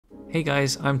Hey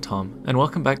guys, I'm Tom, and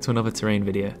welcome back to another terrain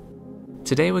video.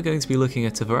 Today we're going to be looking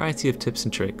at a variety of tips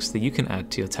and tricks that you can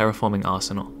add to your terraforming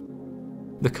arsenal.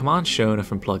 The commands shown are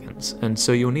from plugins, and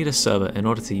so you'll need a server in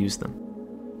order to use them.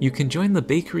 You can join the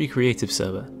Bakery Creative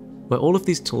server, where all of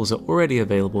these tools are already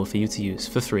available for you to use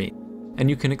for free, and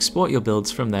you can export your builds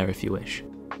from there if you wish.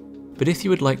 But if you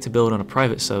would like to build on a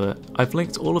private server, I've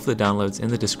linked all of the downloads in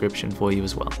the description for you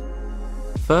as well.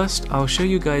 First, I'll show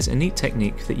you guys a neat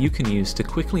technique that you can use to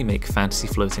quickly make fantasy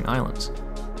floating islands.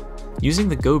 Using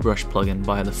the goBrush plugin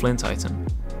via the Flint item,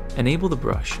 enable the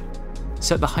brush,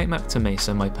 set the height map to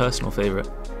Mesa, my personal favourite,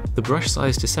 the brush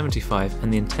size to 75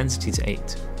 and the intensity to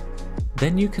 8.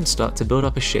 Then you can start to build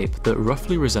up a shape that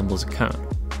roughly resembles a cone,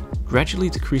 gradually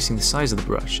decreasing the size of the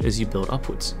brush as you build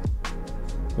upwards.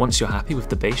 Once you're happy with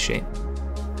the base shape,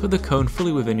 put the cone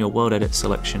fully within your world edit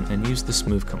selection and use the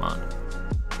smooth command.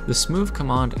 The smooth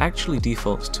command actually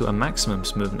defaults to a maximum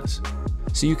smoothness,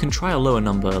 so you can try a lower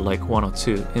number like 1 or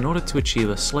 2 in order to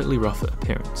achieve a slightly rougher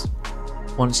appearance.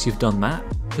 Once you've done that,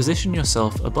 position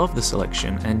yourself above the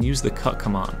selection and use the cut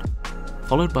command,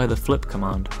 followed by the flip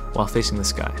command while facing the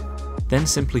sky, then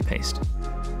simply paste.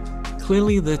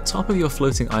 Clearly the top of your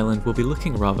floating island will be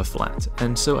looking rather flat,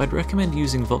 and so I'd recommend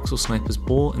using Voxel Sniper's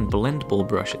ball and blend ball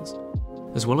brushes,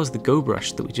 as well as the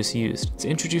goBrush that we just used to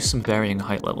introduce some varying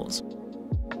height levels.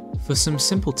 For some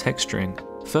simple texturing,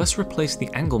 first replace the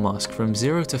angle mask from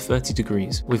 0 to 30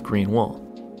 degrees with green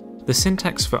wall. The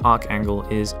syntax for arc angle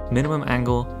is minimum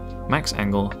angle, max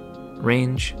angle,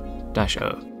 range,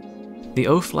 -O. The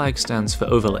O flag stands for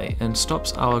overlay and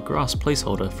stops our grass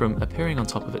placeholder from appearing on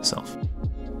top of itself.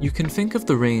 You can think of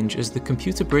the range as the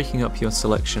computer breaking up your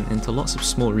selection into lots of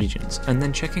small regions and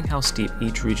then checking how steep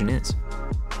each region is.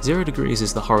 0 degrees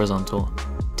is the horizontal,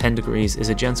 10 degrees is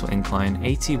a gentle incline,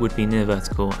 80 would be near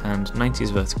vertical, and 90 is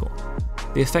vertical.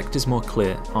 The effect is more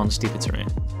clear on steeper terrain.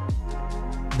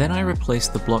 Then I replace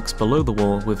the blocks below the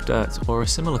wall with dirt or a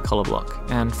similar colour block,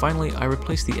 and finally I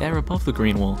replace the air above the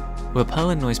green wall with a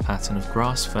purlin noise pattern of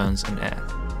grass, ferns and air,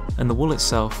 and the wall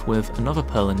itself with another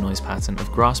purlin noise pattern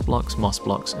of grass blocks, moss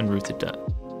blocks and rooted dirt.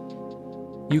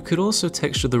 You could also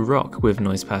texture the rock with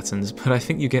noise patterns, but I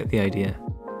think you get the idea.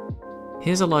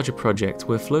 Here's a larger project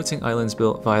with floating islands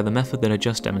built via the method that I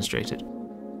just demonstrated.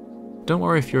 Don't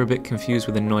worry if you're a bit confused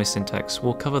with the noise syntax,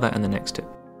 we'll cover that in the next tip.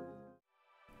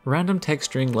 Random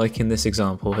texturing like in this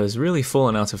example has really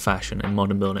fallen out of fashion in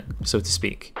modern building, so to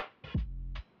speak.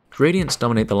 Gradients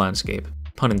dominate the landscape,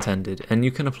 pun intended, and you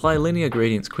can apply linear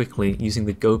gradients quickly using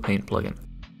the goPaint plugin,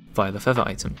 via the feather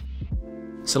item.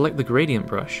 Select the gradient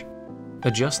brush,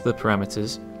 adjust the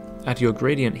parameters, add your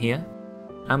gradient here,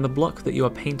 and the block that you are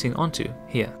painting onto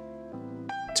here.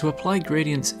 To apply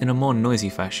gradients in a more noisy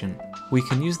fashion, we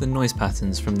can use the noise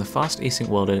patterns from the Fast Async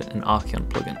World Edit and Arceon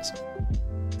plugins.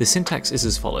 The syntax is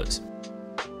as follows: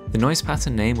 the noise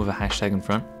pattern name with a hashtag in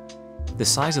front, the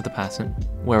size of the pattern,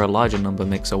 where a larger number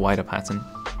makes a wider pattern,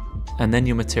 and then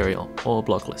your material, or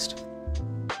block list.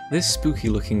 This spooky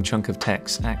looking chunk of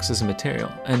text acts as a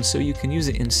material, and so you can use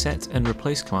it in set and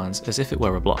replace commands as if it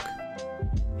were a block.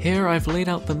 Here I've laid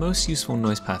out the most useful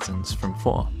noise patterns from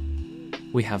 4.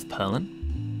 We have purlin,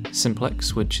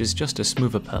 simplex, which is just a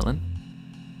smoother purlin,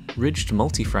 ridged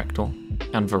multifractal,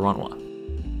 and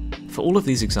Voronoi. For all of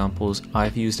these examples,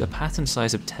 I've used a pattern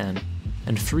size of 10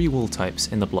 and 3 wall types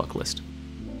in the block list.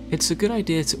 It's a good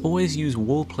idea to always use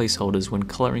wall placeholders when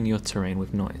colouring your terrain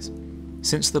with noise,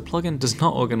 since the plugin does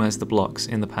not organise the blocks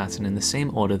in the pattern in the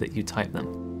same order that you type them,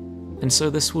 and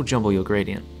so this will jumble your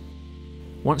gradient.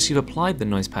 Once you've applied the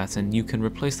noise pattern, you can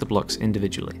replace the blocks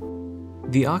individually.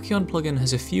 The Arceon plugin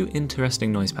has a few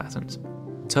interesting noise patterns: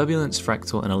 turbulence,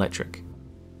 fractal, and electric.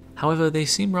 However, they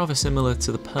seem rather similar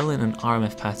to the purlin and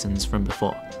RMF patterns from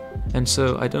before, and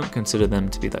so I don't consider them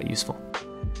to be that useful.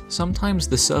 Sometimes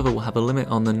the server will have a limit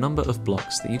on the number of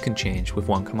blocks that you can change with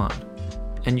one command,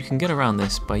 and you can get around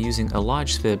this by using a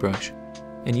large sphere brush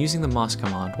and using the mask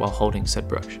command while holding said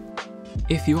brush.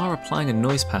 If you are applying a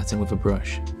noise pattern with a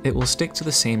brush, it will stick to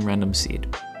the same random seed.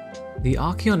 The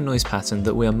Arceon noise pattern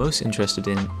that we are most interested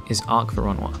in is Arc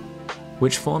Voronoi,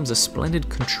 which forms a splendid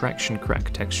contraction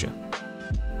crack texture.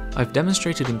 I've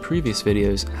demonstrated in previous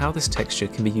videos how this texture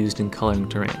can be used in colouring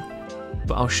terrain,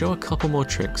 but I'll show a couple more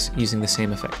tricks using the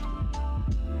same effect.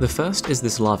 The first is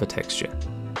this lava texture,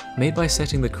 made by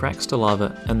setting the cracks to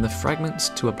lava and the fragments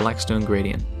to a blackstone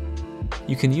gradient.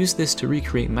 You can use this to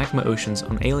recreate magma oceans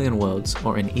on alien worlds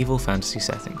or in evil fantasy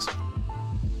settings.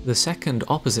 The second,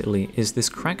 oppositely, is this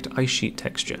cracked ice sheet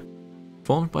texture,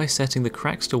 formed by setting the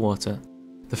cracks to water,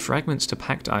 the fragments to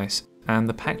packed ice, and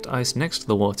the packed ice next to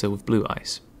the water with blue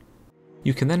ice.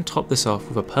 You can then top this off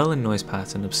with a purlin noise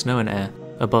pattern of snow and air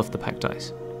above the packed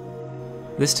ice.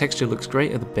 This texture looks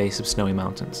great at the base of snowy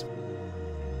mountains.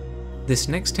 This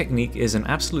next technique is an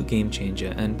absolute game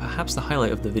changer and perhaps the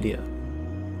highlight of the video.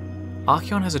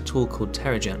 Arceon has a tool called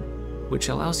Terragen, which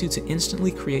allows you to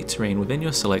instantly create terrain within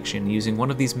your selection using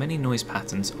one of these many noise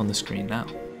patterns on the screen now.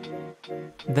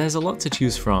 There's a lot to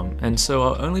choose from, and so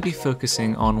I'll only be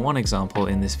focusing on one example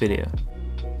in this video.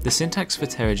 The syntax for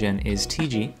Terragen is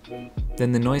TG,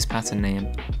 then the noise pattern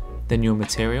name, then your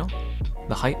material,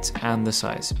 the height, and the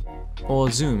size.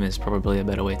 Or zoom is probably a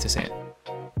better way to say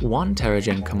it. One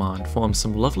Terragen command forms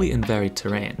some lovely and varied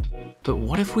terrain, but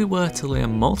what if we were to layer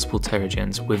multiple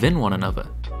Terragens within one another?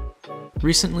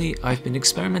 Recently, I've been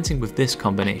experimenting with this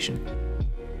combination.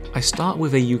 I start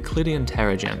with a Euclidean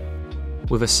Terragen,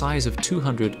 with a size of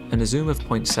 200 and a zoom of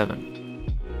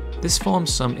 0.7. This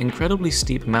forms some incredibly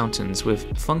steep mountains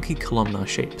with funky columnar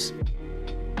shapes.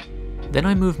 Then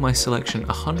I move my selection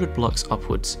 100 blocks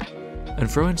upwards, and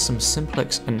throw in some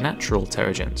simplex and natural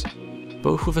Terragens,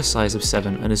 both with a size of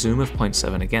 7 and a zoom of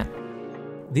 0.7 again.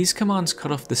 These commands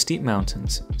cut off the steep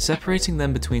mountains, separating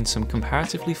them between some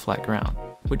comparatively flat ground,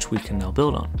 which we can now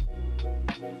build on.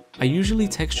 I usually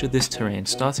texture this terrain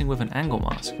starting with an angle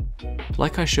mask,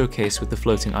 like I showcased with the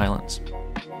floating islands,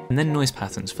 and then noise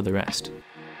patterns for the rest.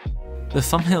 The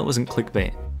thumbnail wasn't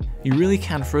clickbait, you really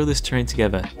can throw this terrain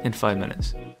together in 5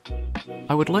 minutes.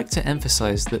 I would like to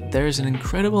emphasize that there is an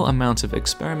incredible amount of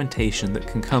experimentation that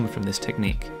can come from this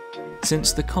technique,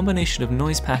 since the combination of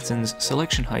noise patterns,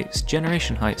 selection heights,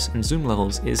 generation heights, and zoom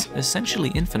levels is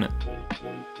essentially infinite.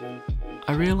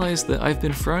 I realized that I've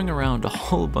been throwing around a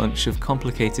whole bunch of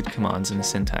complicated commands in the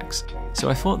syntax, so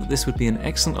I thought that this would be an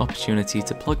excellent opportunity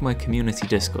to plug my community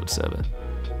Discord server.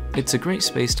 It's a great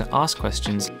space to ask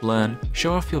questions, learn,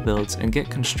 show off your builds, and get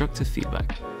constructive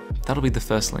feedback. That'll be the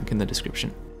first link in the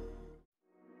description.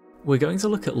 We're going to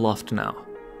look at Loft now,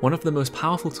 one of the most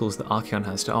powerful tools that Arceon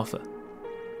has to offer.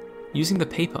 Using the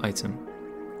paper item,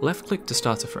 left-click to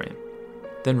start a frame,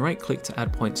 then right-click to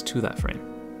add points to that frame.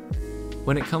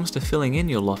 When it comes to filling in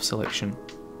your loft selection,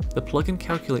 the plugin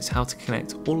calculates how to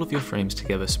connect all of your frames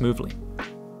together smoothly.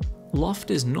 Loft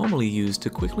is normally used to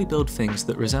quickly build things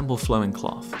that resemble flowing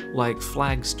cloth, like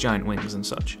flags, giant wings, and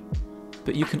such.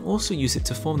 But you can also use it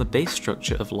to form the base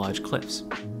structure of large cliffs.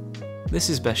 This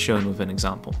is best shown with an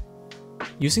example.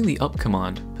 Using the up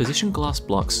command, position glass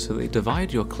blocks so they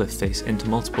divide your cliff face into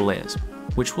multiple layers,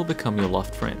 which will become your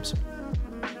loft frames.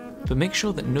 But make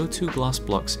sure that no two glass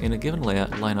blocks in a given layer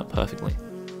line up perfectly,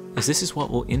 as this is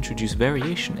what will introduce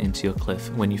variation into your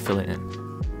cliff when you fill it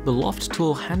in. The Loft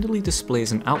tool handily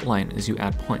displays an outline as you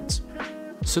add points,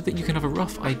 so that you can have a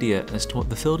rough idea as to what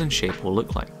the filled in shape will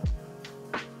look like.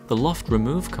 The Loft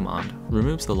remove command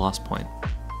removes the last point,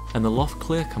 and the Loft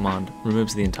clear command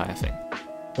removes the entire thing.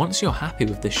 Once you're happy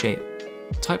with the shape,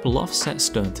 type Loft set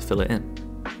stone to fill it in.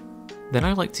 Then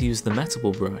I like to use the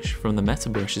Metable brush from the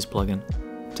MetaBrushes plugin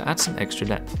to add some extra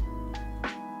depth.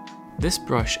 This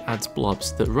brush adds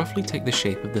blobs that roughly take the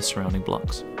shape of the surrounding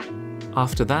blocks.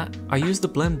 After that, I use the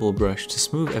Blend Ball brush to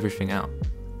smooth everything out,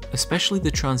 especially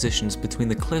the transitions between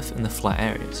the cliff and the flat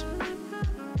areas.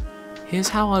 Here's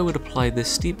how I would apply this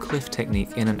steep cliff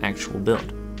technique in an actual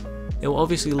build. It will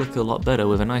obviously look a lot better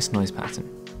with a nice noise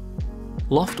pattern.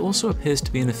 Loft also appears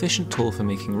to be an efficient tool for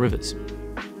making rivers.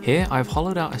 Here I've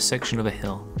hollowed out a section of a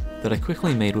hill that I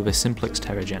quickly made with a simplex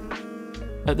Terragen.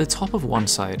 At the top of one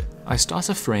side, I start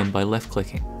a frame by left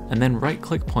clicking and then right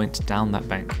click point down that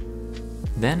bank.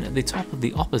 Then at the top of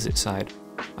the opposite side,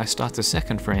 I start a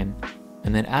second frame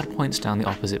and then add points down the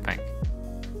opposite bank.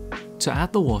 To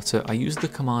add the water, I use the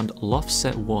command Loft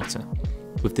set water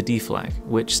with the D flag,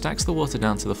 which stacks the water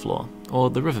down to the floor, or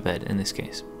the riverbed in this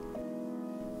case.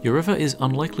 Your river is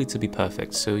unlikely to be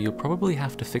perfect, so you'll probably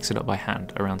have to fix it up by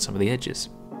hand around some of the edges.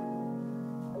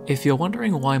 If you're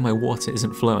wondering why my water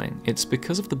isn't flowing, it's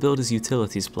because of the Builder's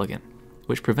Utilities plugin,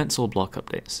 which prevents all block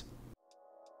updates.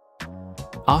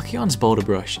 Arceon's Boulder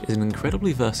Brush is an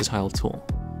incredibly versatile tool,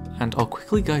 and I'll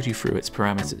quickly guide you through its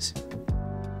parameters.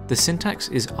 The syntax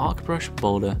is Arc-Brush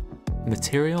Boulder,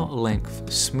 material,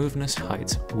 length, smoothness,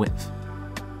 height, width.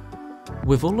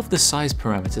 With all of the size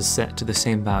parameters set to the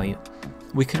same value,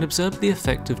 we can observe the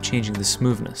effect of changing the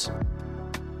smoothness.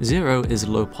 0 is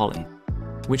low poly,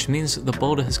 which means that the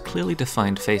boulder has clearly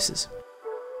defined faces,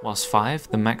 whilst 5,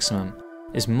 the maximum,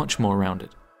 is much more rounded.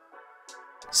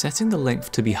 Setting the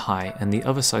length to be high and the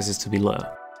other sizes to be low,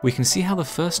 we can see how the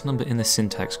first number in the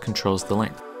syntax controls the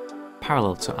length,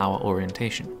 parallel to our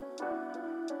orientation.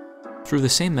 Through the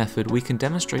same method, we can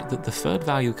demonstrate that the third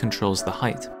value controls the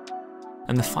height,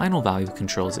 and the final value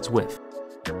controls its width,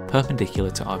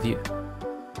 perpendicular to our view.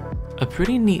 A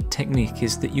pretty neat technique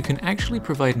is that you can actually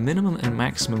provide minimum and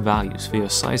maximum values for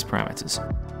your size parameters,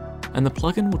 and the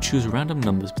plugin will choose random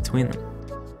numbers between them.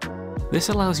 This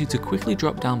allows you to quickly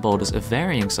drop down boulders of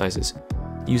varying sizes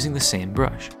using the same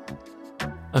brush.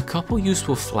 A couple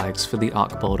useful flags for the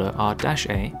Arc-Boulder are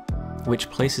 -A,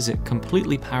 which places it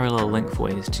completely parallel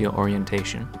lengthways to your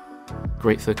orientation,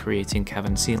 great for creating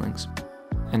cavern ceilings,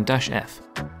 and -F,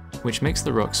 which makes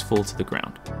the rocks fall to the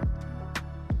ground.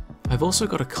 I've also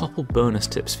got a couple bonus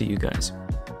tips for you guys.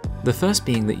 The first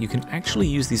being that you can actually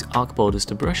use these Arc-Boulders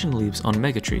to brush in leaves on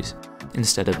megatrees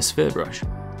instead of a sphere brush.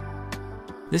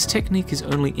 This technique is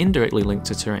only indirectly linked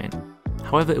to terrain,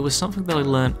 however it was something that I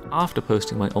learned after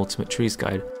posting my Ultimate Trees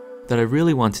guide that I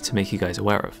really wanted to make you guys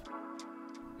aware of.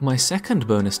 My second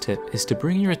bonus tip is to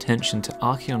bring your attention to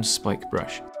Arceon's spike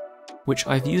brush, which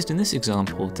I've used in this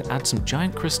example to add some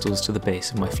giant crystals to the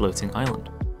base of my floating island.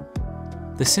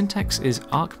 The syntax is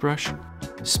arc brush,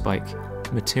 spike,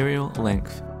 material,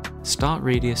 length, start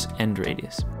radius, end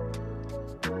radius.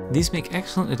 These make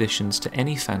excellent additions to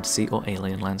any fantasy or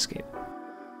alien landscape.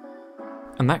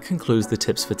 And that concludes the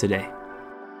tips for today.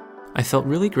 I felt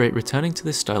really great returning to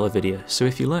this style of video, so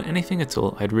if you learned anything at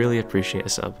all, I'd really appreciate a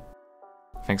sub.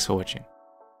 Thanks for watching.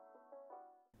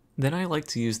 Then I like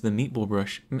to use the meatball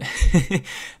brush.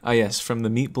 Ah yes, from the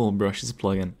Meatball Brushes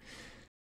plugin,